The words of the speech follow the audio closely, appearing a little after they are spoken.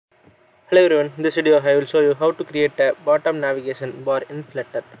Hello everyone, in this video I will show you how to create a bottom navigation bar in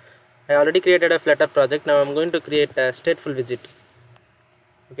Flutter. I already created a Flutter project. Now I am going to create a stateful widget.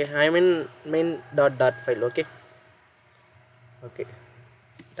 Okay, I am in main.dart file. Okay,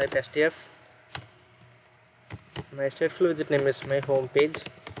 type stf. My stateful widget name is my home page.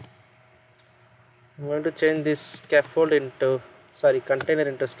 I'm going to change this container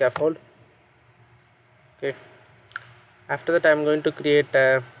into scaffold. Okay, after that I am going to create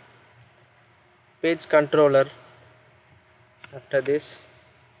a page controller. After this,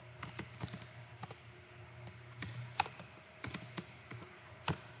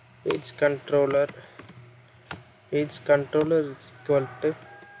 page controller is equal to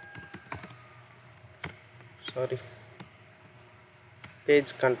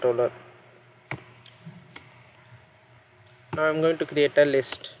page controller. Now I'm going to create a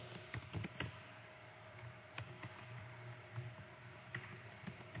list.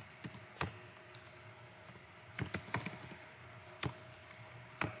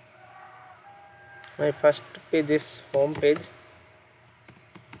 My first page is home page.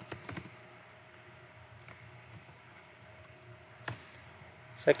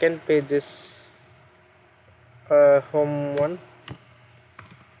 Second page is home one.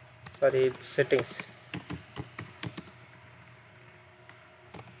 It's settings.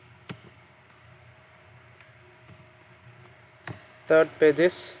 Third page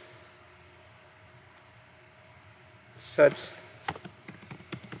is search.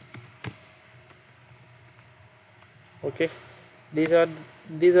 Okay, these are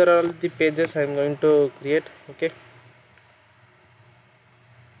all the pages I am going to create. Okay,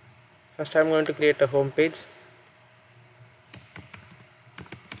 first I am going to create a home page.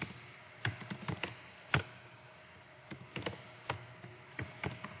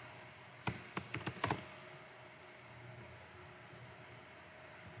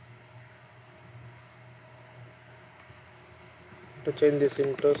 To change this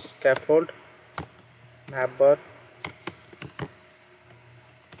into scaffold navbar.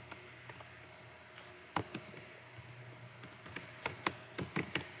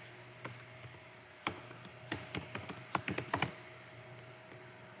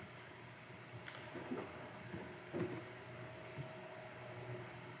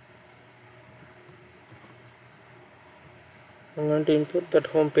 I'm going to import that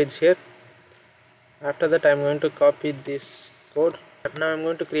home page here. After that I'm going to copy this code. Now I'm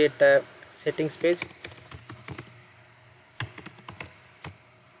going to create a settings page,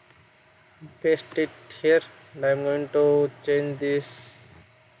 paste it here, and I'm going to change this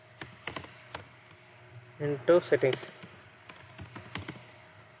into settings.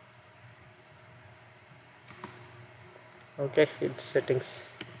 Okay, it's settings.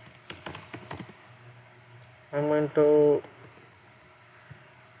 I'm going to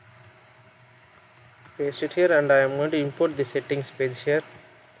paste it here, and I am going to import the settings page here.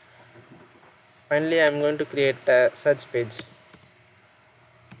 Finally I am going to create a search page.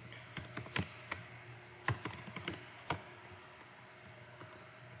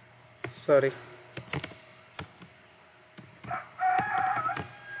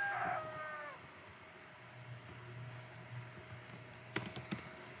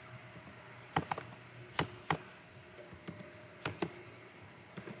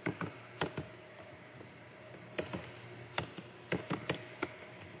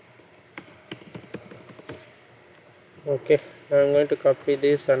 Okay, now I'm going to copy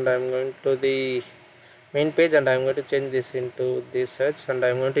this, and I'm going to the main page, and I'm going to change this into the search, and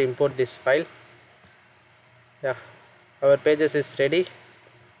I'm going to import this file. Yeah, our pages is ready.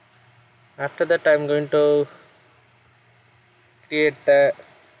 After that I'm going to create a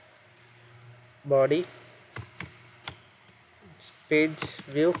body. It's page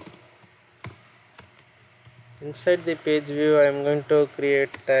view. Inside the page view I'm going to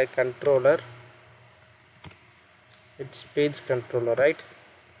create a controller. It's page controller, right?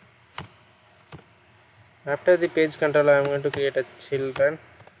 After the page controller I'm going to create a children.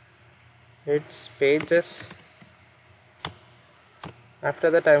 It's pages. After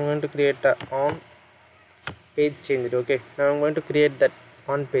that I'm going to create a on page change. Okay, now I'm going to create that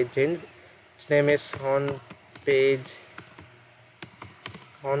on page change. Its name is on page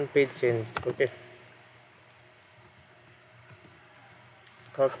change. Okay,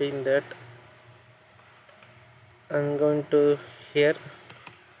 copying that, I'm going to here.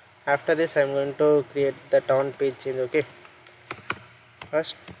 After this I'm going to create that on page change. Okay,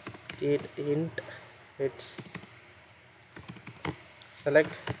 first int it's select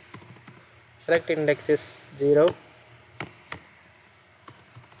index is 0,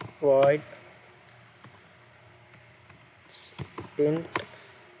 void int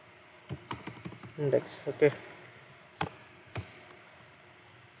index. Okay,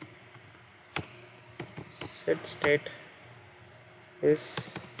 set state is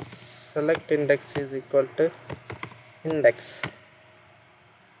select index is equal to index.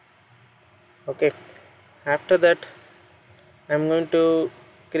 Okay, after that I'm going to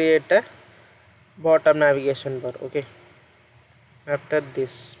create a bottom navigation bar. Okay, after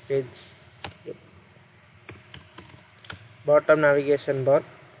this page, bottom navigation bar,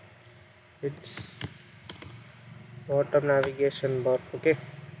 it's bottom navigation bar. Okay,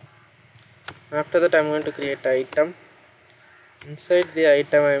 after that I'm going to create an item. Inside the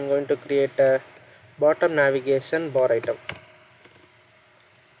item I am going to create a bottom navigation bar item.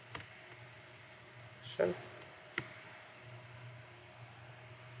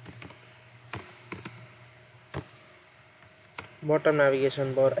 Bottom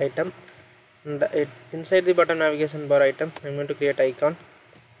navigation bar item, and inside the bottom navigation bar item I am going to create icon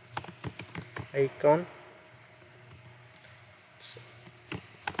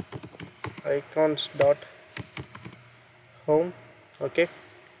icons dot home. Okay,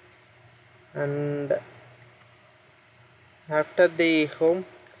 and after the home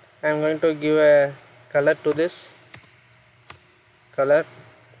I am going to give a color to this color.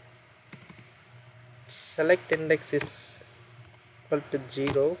 Select index is equal to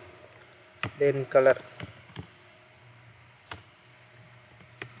 0, then color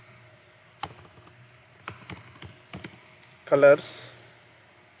colors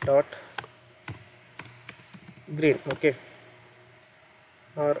dot green. Okay,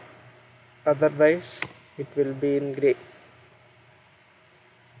 or otherwise it will be in gray.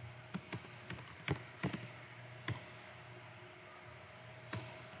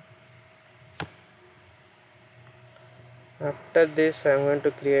 After this I am going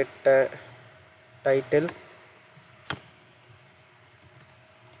to create a title.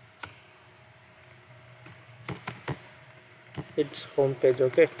 It's home page.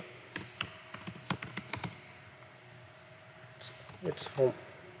 Okay, it's home.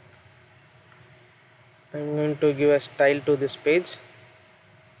 I'm going to give a style to this page.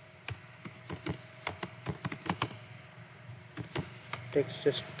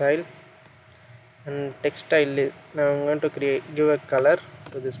 Text style, and text style is, now I'm going to give a color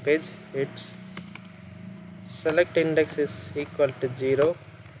to this page. It's select index is equal to 0,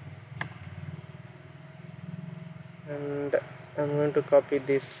 and I'm going to copy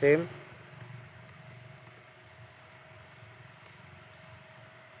this same.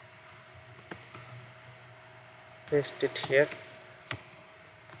 Paste it here.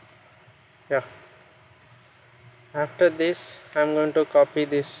 Yeah, after this I'm going to copy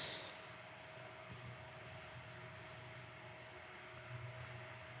this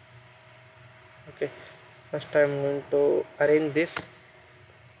okay. First I'm going to arrange this.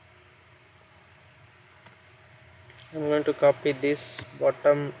 I'm going to copy this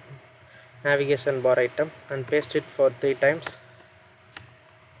bottom navigation bar item and paste it for 3 times.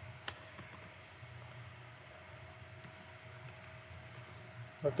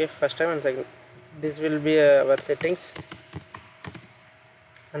 Okay, first time and second. This will be our settings,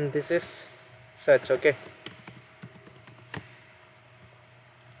 and this is search. Okay,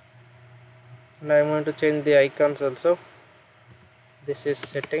 and I am going to change the icons also. This is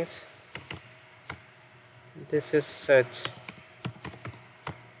settings, this is search.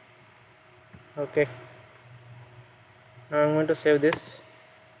 Okay, now I am going to save this.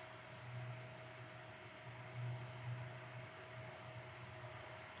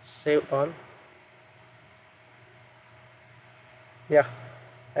 Save all. Yeah,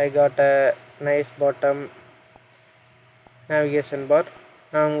 I got a nice bottom navigation bar.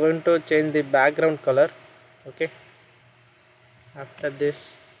 Now I'm going to change the background color. Okay, after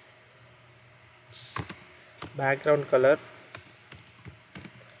this background color,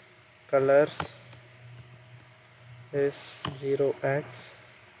 colors is 0x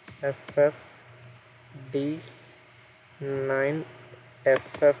FFD9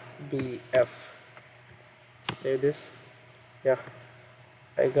 FFBF. Save this. Yeah,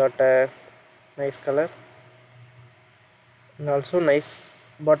 I got a nice color and also nice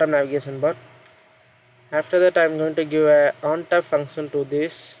bottom navigation bar. After that I am going to give a onTap function to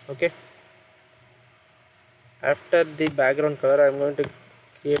this. Okay, after the background color I am going to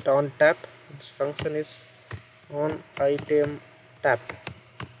create onTap. Its function is onItem tap.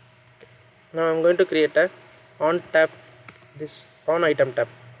 Now I am going to create a onTap, this onItem tab.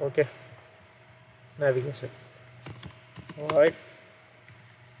 Okay, navigation. Alright,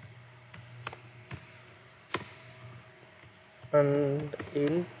 and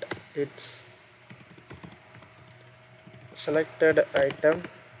int its selected item.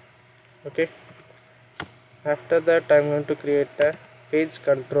 Okay, After that I'm going to create a page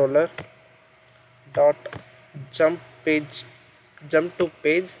controller dot jump to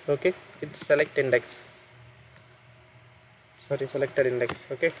page. Okay, it's select index, sorry, selected index.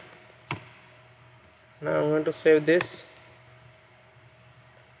 Okay, now I'm going to save this.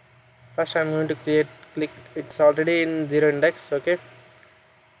 First I'm going to click, it's already in 0 index. Okay,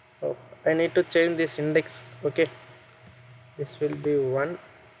 so I need to change this index. Okay, this will be 1,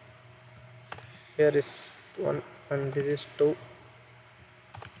 here is 1, and this is 2,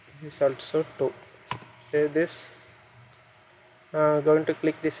 this is also 2. Save this. Going to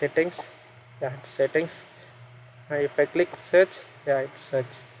click the settings. Yeah, it's settings. If I click search, yeah, it's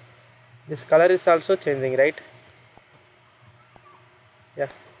search. This color is also changing, right? Yeah,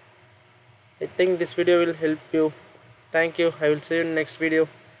 I think this video will help you. Thank you. I will see you in next video.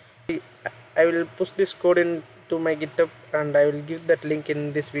 I will push this code into my GitHub and I will give that link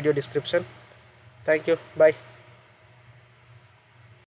in this video description. Thank you. Bye.